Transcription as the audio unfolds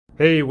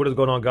Hey, what is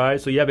going on,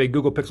 guys? So you have a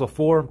Google Pixel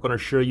 4. I'm going to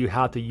show you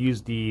how to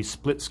use the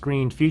split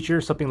screen feature,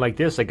 something like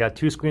this. I got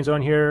two screens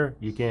on here.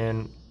 You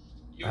can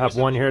have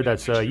one here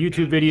that's a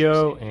YouTube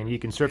video, and you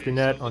can surf the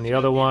net on the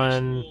other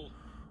one,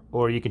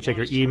 or you can check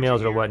your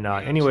emails or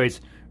whatnot.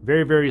 Anyways,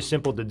 very, very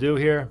simple to do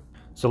here.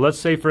 So let's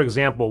say, for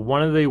example,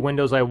 one of the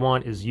windows I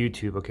want is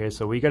YouTube, okay?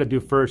 So what you got to do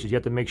first is you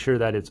have to make sure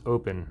that it's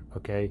open,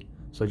 okay?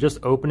 So just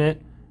open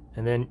it,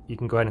 and then you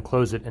can go ahead and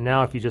close it. And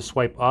now if you just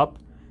swipe up,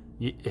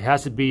 it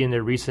has to be in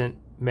the recent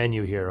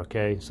menu here,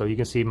 okay? So you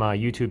can see my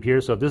YouTube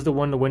here. So if this is the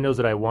one of the windows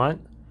that I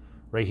want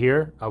right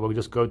here, I will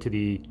just go to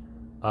the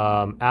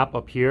app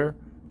up here,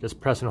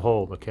 just press and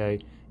hold, okay?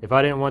 If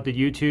I didn't want the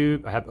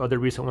YouTube, I have other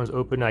recent ones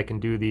open. I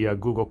can do the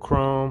Google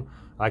Chrome.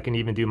 I can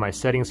even do my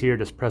settings here,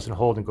 just press and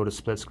hold and go to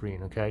split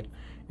screen, okay?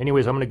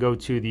 Anyways, I'm gonna go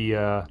to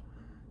the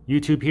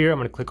YouTube here. I'm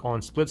gonna click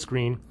on split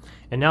screen.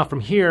 And now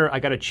from here, I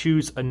gotta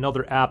choose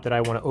another app that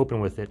I wanna open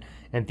with it.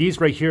 And these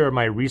right here are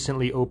my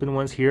recently opened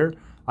ones here.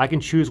 I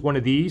can choose one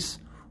of these,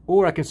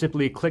 or I can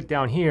simply click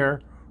down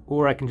here,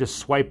 or I can just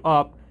swipe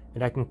up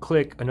and I can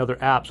click another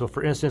app. So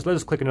for instance,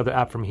 let's click another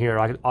app from here.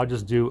 I'll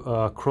just do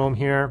Chrome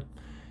here.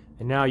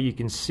 And now you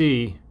can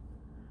see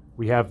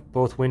we have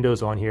both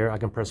windows on here. I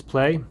can press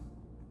play.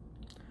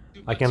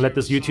 I can let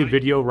this YouTube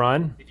video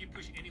run.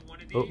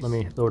 Oh, let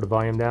me lower the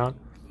volume down.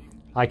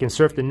 I can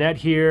surf the net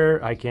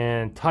here. I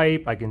can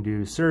type. I can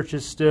do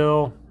searches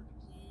still.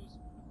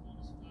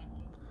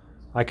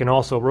 I can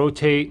also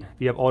rotate. If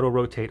you have auto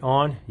rotate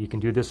on, you can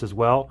do this as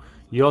well.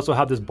 You also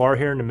have this bar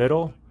here in the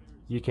middle.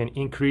 You can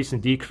increase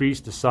and decrease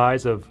the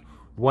size of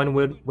one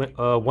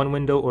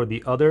window or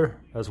the other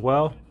as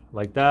well,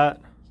 like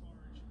that.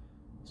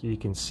 So you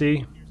can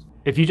see.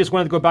 If you just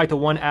wanted to go back to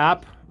one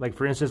app, like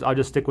for instance, I'll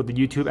just stick with the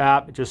YouTube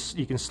app. Just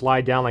you can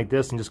slide down like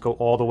this and just go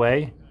all the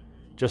way,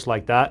 just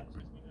like that.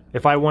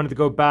 If I wanted to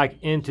go back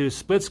into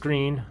split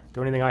screen,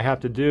 the only thing I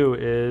have to do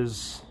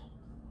is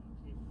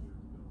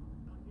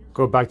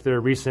go back to the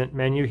recent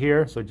menu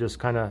here. So just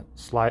kind of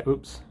slide,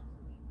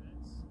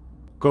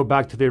 go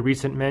back to the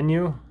recent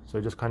menu. So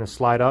just kind of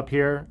slide up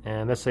here.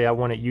 And let's say I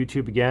wanted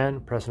YouTube again,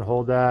 press and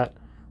hold that,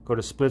 go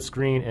to split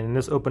screen, and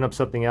this open up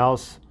something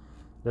else.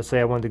 Let's say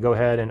I wanted to go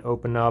ahead and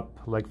open up,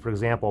 like for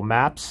example,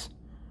 maps.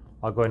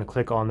 I'll go ahead and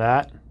click on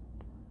that.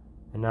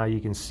 And now you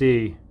can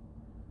see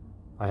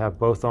I have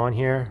both on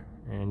here,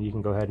 and you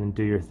can go ahead and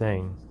do your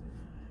thing.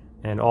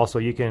 And also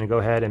you can go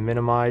ahead and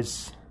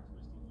minimize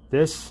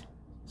this,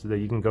 so that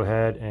you can go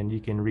ahead and you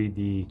can read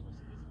the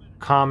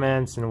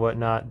comments and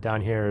whatnot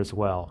down here as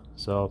well.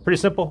 So pretty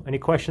simple. Any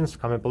questions,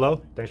 comment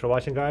below. Thanks for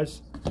watching,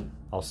 guys.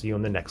 I'll see you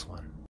on the next one.